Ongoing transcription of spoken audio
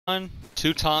One,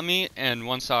 two Tommy, and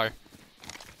one Sar.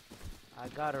 I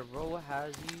got a row of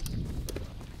Hazzies,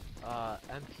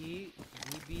 MP,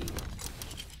 DB,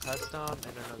 custom,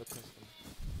 and another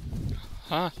custom.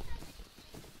 Huh?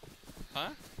 Huh?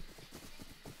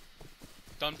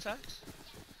 Thumbtacks?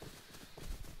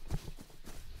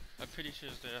 I'm pretty sure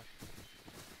it's there.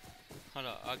 Hold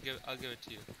on, I'll give it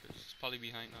to you. It's probably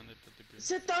behind on the group.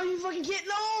 Sit down, you fucking kid.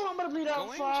 No, I'm gonna bleed out.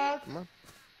 Go in, Fuck. Come on.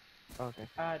 Okay.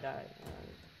 I died.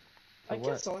 So I killed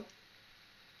what? someone.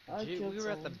 I Gee, killed we were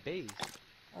at the someone. base.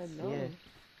 I know. Yeah.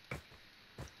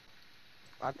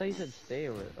 I thought you said stay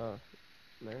over. Oh,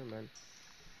 never mind.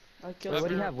 I killed Wait, what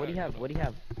do you someone. have? What do you have? What do you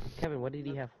have? Kevin, what did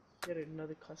he have? Get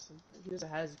another custom. He was a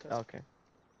hazard custom. Oh, okay.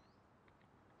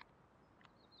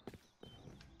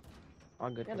 All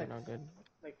good, Yeah, Kevin, all good.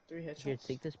 Like 3 headshots. Here,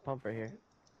 take this pump right here.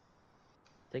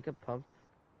 Take a pump,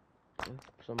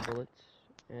 some bullets,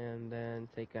 and then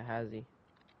take a hazy.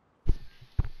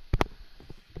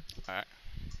 Alright.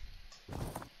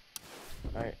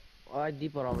 Alright. Well, I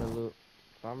depoted all my loot,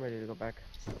 so I'm ready to go back.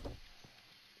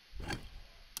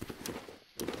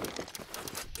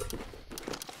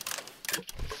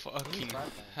 Fucking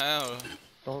hell.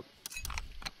 Don't.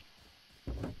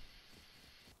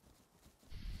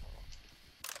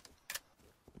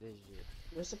 This shit.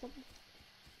 Where's the pump?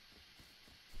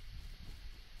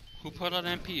 Who put on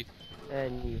MP?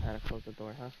 And you had to close the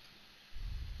door, huh?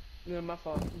 No, my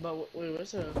fault. But wait,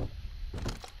 where's the?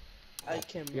 I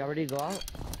can't. You already go out?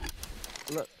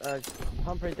 Look,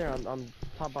 pump right there on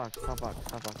top box, top box,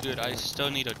 top box. Dude, I still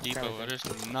need a depot. Okay.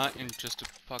 There's not in just to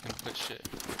fucking put shit.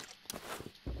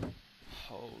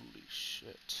 Holy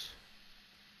shit.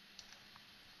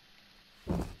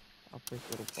 I'll place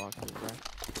little boxes, right?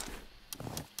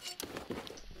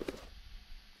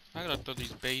 I gotta throw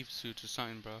these babe suits or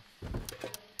something, bro.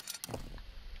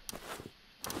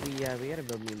 We gotta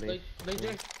build new base. Like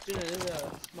there's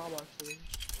a small box for me.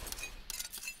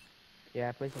 Yeah,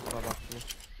 I placed a small box for me.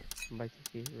 By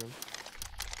TC room.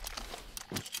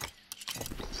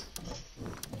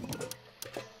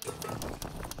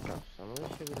 Bro, some of this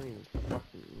shit we don't even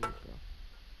fucking need, bro.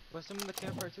 Put some in the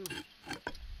campfire too.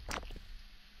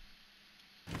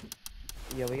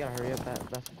 Yeah, we gotta hurry up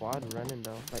that squad running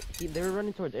though. Like they were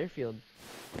running towards airfield.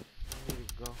 There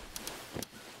we go.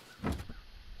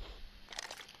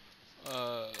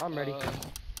 I'm ready. You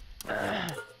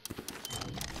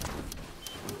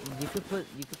could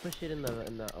push it in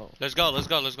the oh. Let's go, let's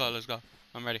go, let's go, let's go.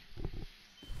 I'm ready.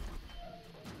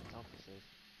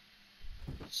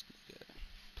 Officers.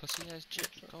 Pussy ass chick,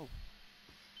 go.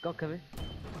 Go, Kevin.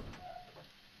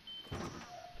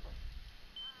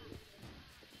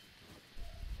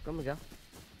 Go, Miguel.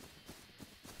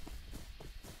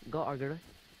 Go, Argyle.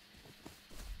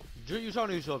 Drink you trying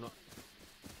to something.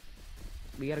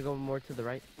 We gotta go more to the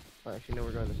right. Oh, actually, no,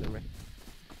 we're going the same way.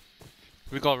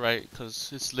 We go right,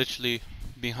 cause it's literally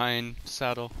behind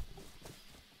saddle.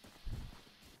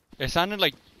 It sounded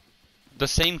like the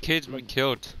same kids we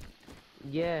killed.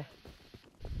 Yeah.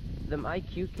 Them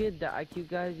IQ kid, the IQ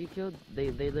guys you killed, they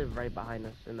live right behind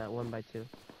us in that 1x2.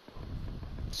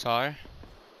 Sorry.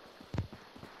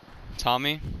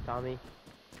 Tommy. Tommy.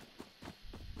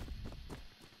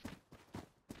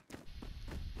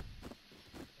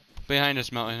 Behind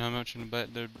us mountain, I'm not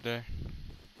but they're there.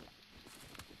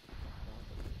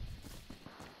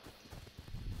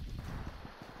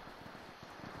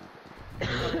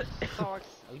 Fuck.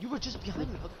 Oh, you were just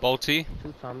behind me. Bolty.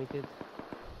 2 Tommy kids.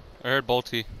 I heard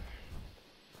Bolty.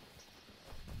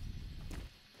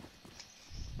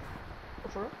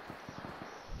 For real?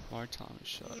 More Tommy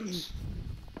shots.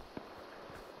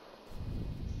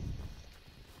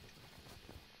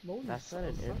 Holy That's not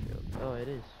an fuck. airfield. Oh, it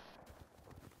is.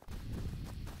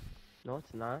 No,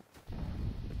 it's not.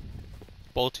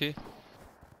 Bolty.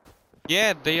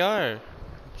 Yeah, they are.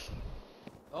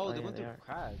 Oh, Oh, they yeah, went they through are.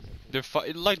 cracks.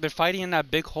 They're fighting in that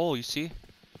big hole. You see?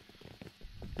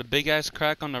 The big ass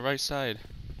crack on the right side.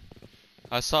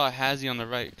 I saw a hazy on the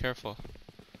right. Careful.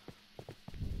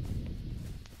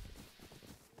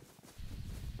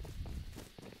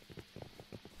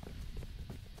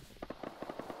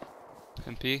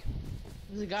 MP.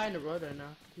 There's a guy in the road right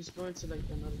now. He's going to like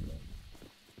another guy.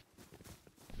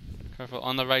 Careful.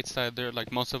 On the right side, there.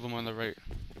 Like most of them on the right.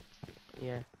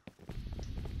 Yeah.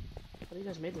 How do you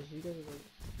guys made this? You guys are like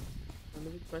on the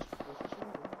big press position.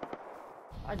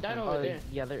 I died Oh, over there.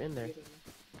 yeah, they're in there.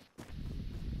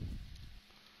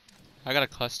 I got a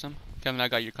custom. Kevin, I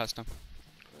got your custom.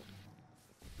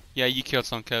 Yeah, you killed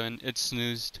some, Kevin. It's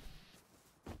snoozed.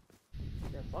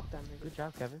 Yeah, fuck that nigga. Good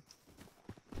job, Kevin.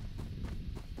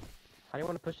 How do you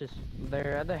want to push this?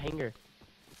 They're at the hangar.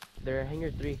 They're at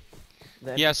hangar 3.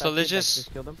 The Yeah, MP5 so let's kid that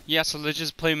just killed him? yeah, so let's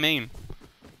just play main.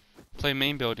 Play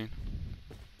main building.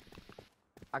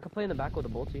 I could play in the back with a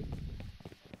bolty.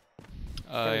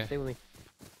 Kevin, stay with me.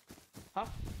 Huh?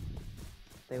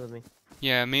 Stay with me.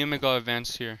 yeah, me and Miguel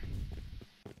advance here.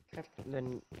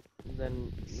 Then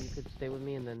you could stay with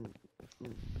me, and then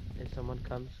if someone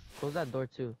comes, close that door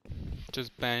too.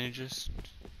 Just bandages.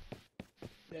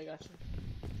 Yeah, I got you.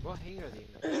 What hangar are they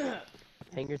in?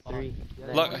 Hangar 3. yeah,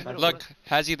 The Look, hangar- look,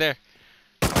 has he there?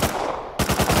 I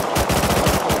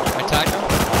tagged him.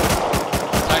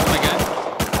 Tagged him again.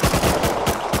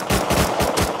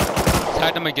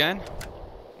 Tagged him again.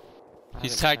 I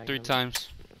He's haven't tagged 3 him. times.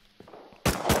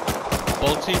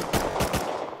 Bolty?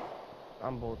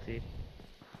 I'm bolty.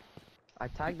 I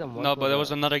tagged him once. No, but with there a-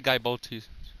 was another guy bolty.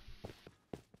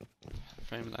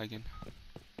 Frame lagging.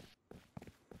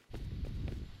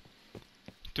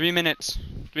 3 minutes.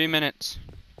 3 minutes.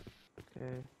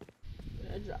 Okay.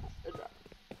 It dropped. It dropped.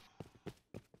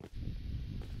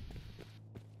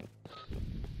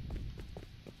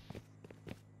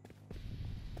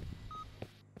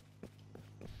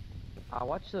 I'll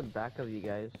watch the back of you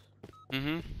guys,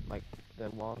 Mhm. the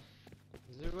walls.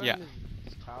 Is there one Yeah. in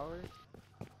this tower?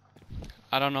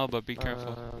 I don't know, but be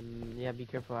careful. Yeah, be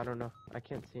careful. I don't know. I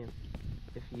can't see him.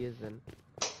 If he is, then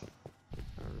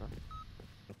I don't know.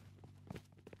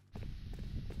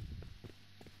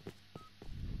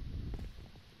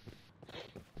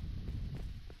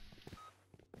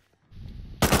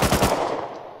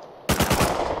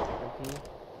 MP.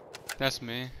 That's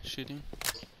me shooting.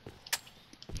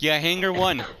 Yeah, hangar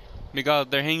 1. Miguel,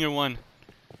 they're hangar 1.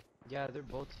 Yeah, they're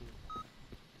both here.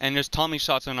 And there's Tommy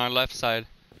shots on our left side.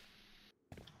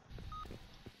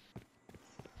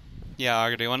 Yeah,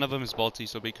 already. One of them is bolty,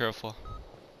 so be careful.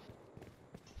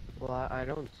 Well, I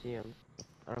don't see him.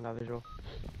 I don't got visual.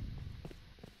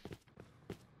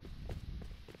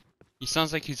 He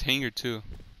sounds like he's hangar 2.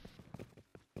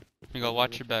 Miguel,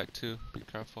 watch your back too. Be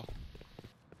careful.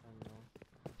 I don't know.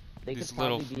 They These could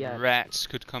little probably be at. rats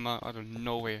could come out of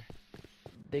nowhere.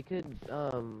 They could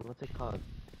what's it called?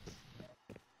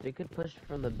 They could push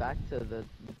from the back to the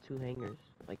 2 hangars,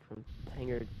 like from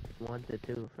hangar 1 to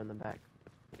 2 from the back.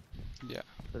 Yeah.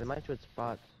 So they might switch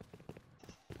spots.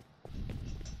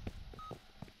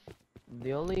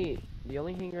 The only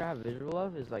hangar I have visual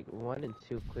of is like 1 and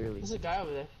 2 clearly. There's a guy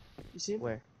over there. You see him?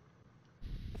 Where?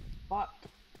 Fuck.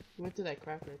 He went through that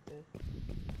crack right there.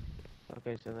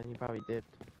 Okay, so then he probably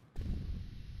dipped.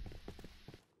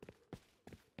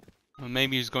 Or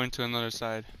maybe he's going to another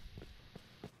side.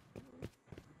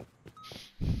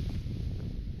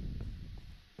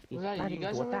 He's Was that you planning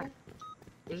guys to over attack.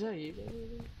 there? Was that you guys over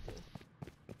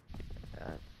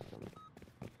there?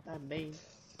 That main.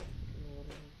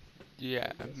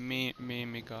 Yeah, me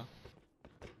and Miguel.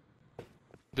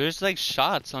 There's like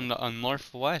shots on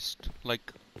northwest,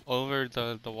 like over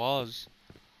the walls.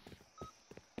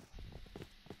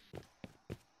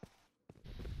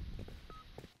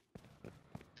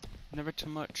 Never too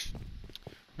much.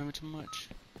 Never too much.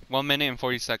 1 minute and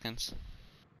 40 seconds.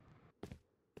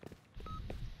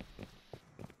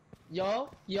 Yo,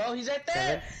 he's right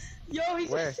there. Yo, he's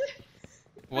Where? right there.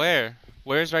 Where?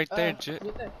 Where's right there, Jit?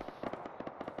 Right there.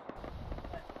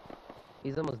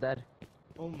 He's almost dead.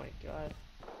 Oh my god.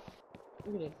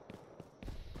 Look at him.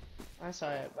 I'm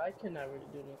sorry, but I cannot really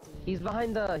do nothing. He's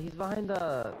behind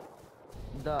the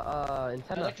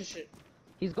antenna. Electric shit.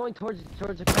 He's going towards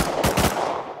the crowd.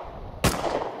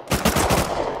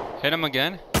 Hit him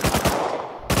again? Hit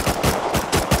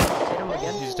him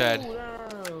again. He's dead.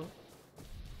 No.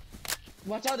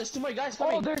 Watch out, there's 2 more guys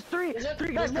coming. Oh, there's 3! There's 3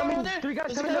 guys there's one coming! over there. 3 guys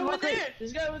There's coming a guy in over my crate. there.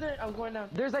 There's a guy over there. I'm going down.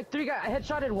 There's like 3 guys. I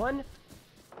headshotted 1.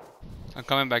 I'm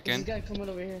coming back There's in. a guy coming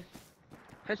over here.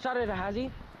 Headshotted a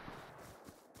Hazy.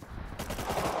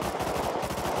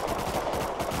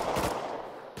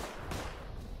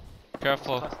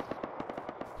 Careful.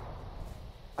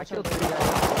 I killed 3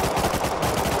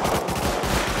 guys.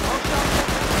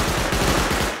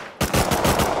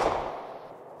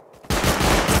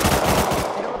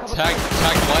 Hit him a couple Tag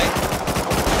times. white.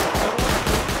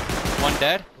 1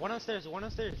 dead. One upstairs, one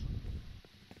upstairs.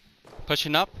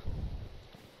 Pushing up.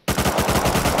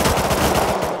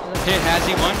 Hit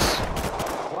Hazzy once.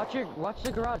 Watch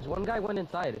the garage. 1 guy went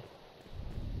inside.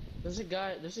 There's a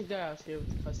guy out here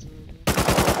with the customer.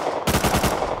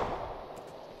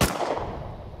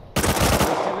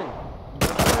 Kevin, you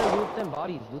gotta loot them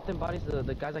bodies. Loot them bodies.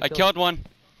 The guys I killed 1.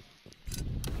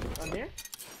 On here?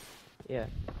 Yeah.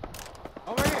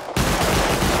 Over here.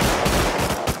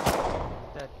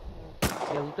 Dead.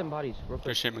 Yeah, loot them bodies. Real quick.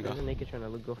 Good shit, Miguel. There's a naked trying to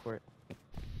loot. Go for it.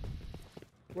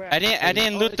 Where I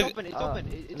didn't Oh, loot it's the. open, it's Uh, open,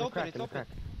 in it's the open, crack, it's in the open. crack.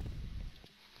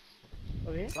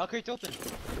 Over here? Rock crate's open.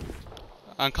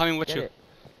 I'm coming with Get you. it.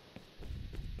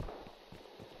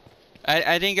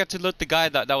 I didn't get to loot the guy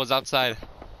that was outside.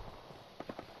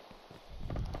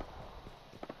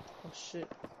 Oh shit.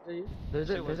 There you? There's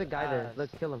Shit a was guy there. ass.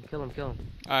 Look, kill him, kill him, kill him.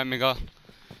 Alright, Miguel.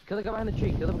 Kill the guy behind the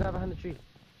tree. Kill the guy behind the tree.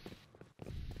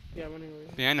 Yeah, I'm running away.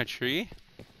 Behind a tree?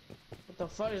 What the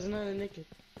fuck? There's another naked.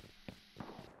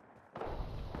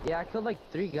 Yeah, I killed like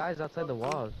 3 guys outside the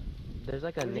walls. There's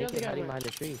like a Where's the other naked guy hiding went? behind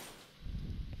the tree.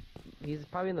 He's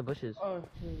probably in the bushes. Oh,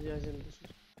 yeah, he's in the bushes.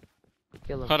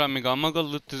 Kill him. Hold on, Miguel. I'm gonna go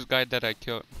loot this guy that I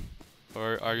killed.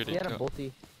 Or are you He had a killed?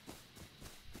 bolty.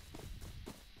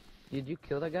 Did you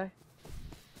kill that guy?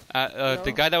 The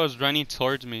No. guy that was running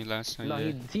towards me last time. No,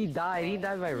 Yeah. he died. He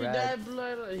died by He rag. died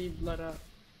blood. He bled out.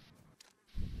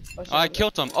 Oh, shit, Oh, I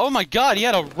killed him. Oh my god, he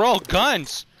had a row of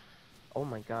guns! Oh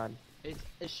my god.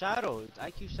 It's Shadow. It's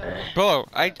IQ Shadow. Bro,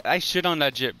 I shit on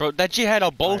that jit. Bro, that jit had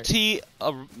a bolty,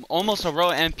 almost a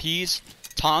row of MPs,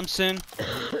 Thompson.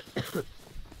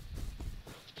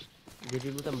 Did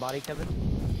you loot them body, Kevin?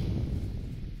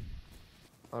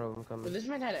 Hold on, I'm But coming. this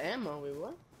man had ammo. Wait,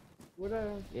 what? What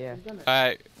Yeah. who's done it?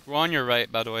 Alright, we're on your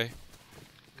right, by the way.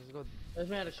 Let's go. This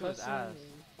man had a She was custom. ass.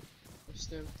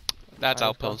 Stim. That's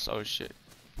Alright, let's go. outpost. Oh shit.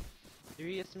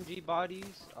 3 SMG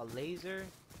bodies, a laser.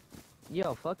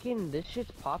 Yo, fucking, this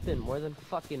shit's popping more than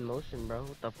fucking motion, bro.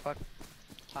 What the fuck?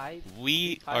 Pipe.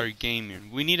 We are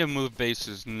gaming. We need to move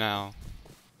bases now.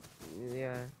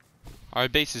 Yeah. Our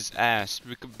base is ass.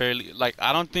 We could barely, like,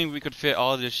 I don't think we could fit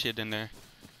all this shit in there.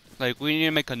 Like, we need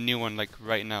to make a new one, like,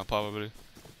 right now, probably.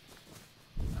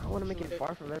 I want to make it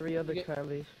far from every other Get- crime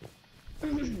base.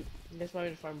 That's why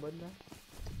we farm wood now.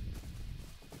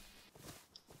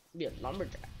 Be a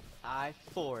lumberjack.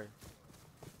 I4.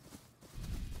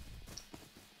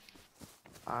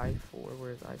 I-4,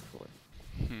 where's I-4?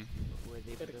 Where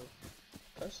they Better- built.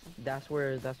 Custom. That's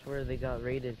where they got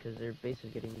raided because their base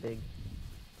is getting big.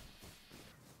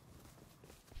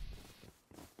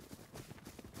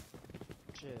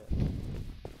 Shit.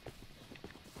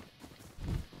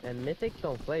 And Mythic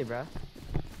don't play, bruh.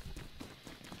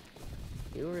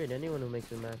 You'll raid anyone who makes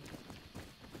you mad.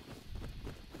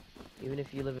 Even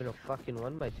if you live in a fucking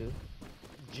 1x2.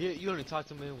 Jit, you only talked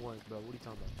to me once, bro. What are you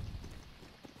talking about?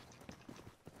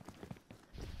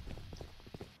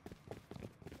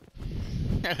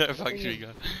 Fuck you,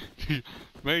 guy.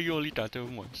 Maybe you only talked to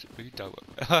him once. What are you talking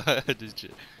about? This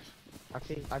shit.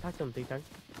 Actually, I talked to him 3 times.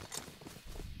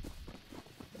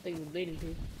 I think we're bleeding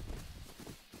too.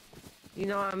 You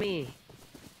know what I mean?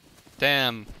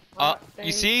 Damn.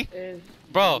 You see? Is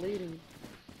Bro. bleeding.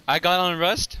 I got on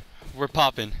Rust. We're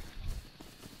popping.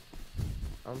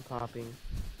 I'm popping.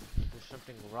 There's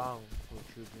something wrong with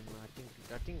you, Jim.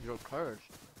 I think you're cursed.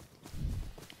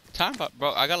 Time about,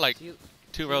 bro. I got like See,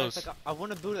 2 see, rows. Like, I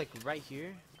want to build like right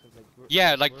here. 'Cause, like,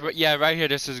 Yeah, like we're- yeah, right here.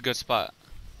 This is a good spot.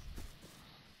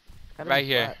 Gotta Right be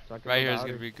here. flat, so I can Right build here is outer.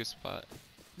 gonna be a good spot.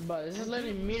 But this is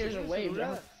literally meters away,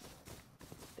 bro.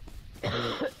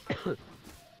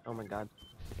 Oh my god.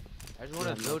 I just want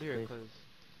Yeah, to no, build here please. because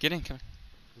Get in, come in.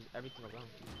 there's everything around.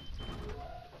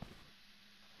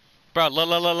 Bro,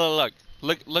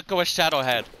 look at what Shadow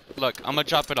had. Look, I'm gonna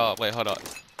drop it all. Wait, hold up.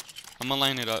 I'm gonna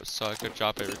line it up so I could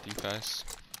drop everything fast.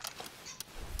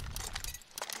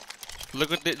 Look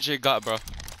what this shit got, bro.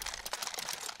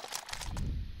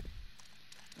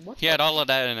 What? He had all of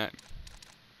that in it.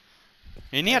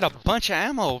 And he had a bunch of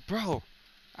ammo, bro.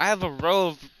 I have a row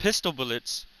of pistol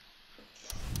bullets.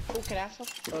 Oh, can I have some?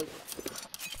 Oh,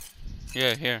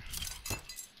 Yeah, here.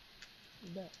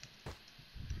 bet.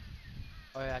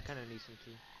 Oh yeah, I kind of need some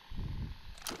too.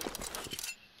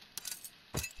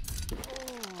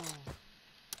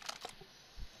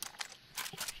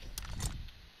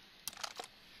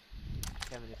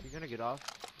 Kevin, if you're gonna get off,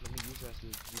 let me use that as a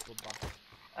depot box.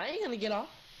 I ain't gonna get off.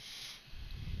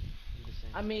 I'm just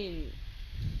saying. I mean,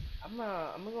 I'm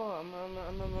gonna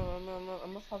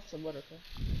pop some water, okay?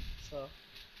 So,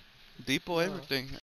 Depot Yeah. everything.